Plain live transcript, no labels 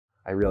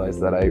I realized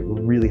that I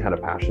really had a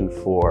passion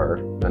for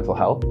mental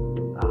health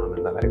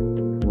and that I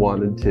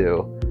wanted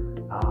to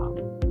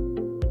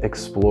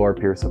explore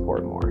peer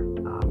support more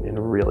in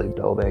really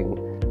building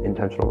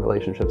intentional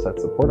relationships that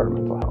support our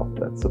mental health,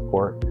 that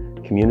support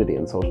community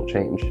and social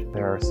change.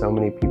 There are so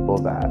many people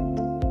that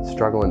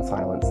struggle in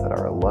silence, that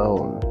are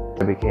alone.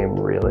 I became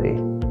really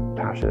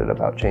passionate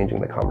about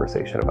changing the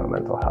conversation about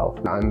mental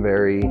health. I'm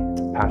very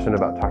passionate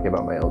about talking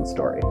about my own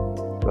story,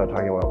 about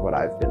talking about what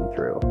I've been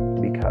through,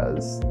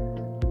 because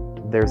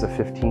there's a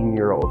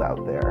 15-year-old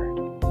out there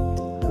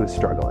who's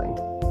struggling.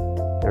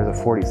 There's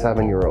a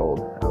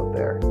 47-year-old out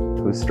there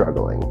who's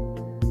struggling.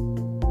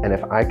 And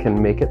if I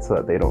can make it so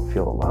that they don't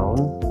feel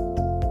alone,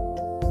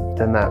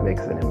 then that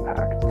makes an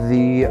impact.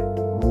 The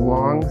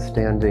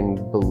long-standing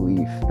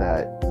belief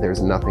that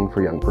there's nothing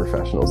for young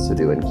professionals to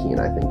do in Keene,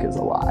 I think, is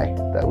a lie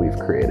that we've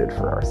created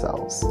for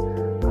ourselves.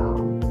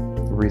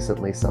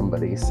 Recently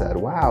somebody said,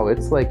 wow,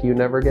 it's like you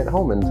never get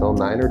home until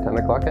 9 or 10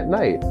 o'clock at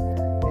night.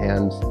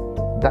 And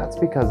that's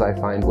because I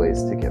find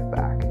ways to give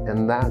back.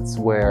 And that's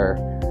where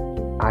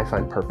I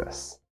find purpose.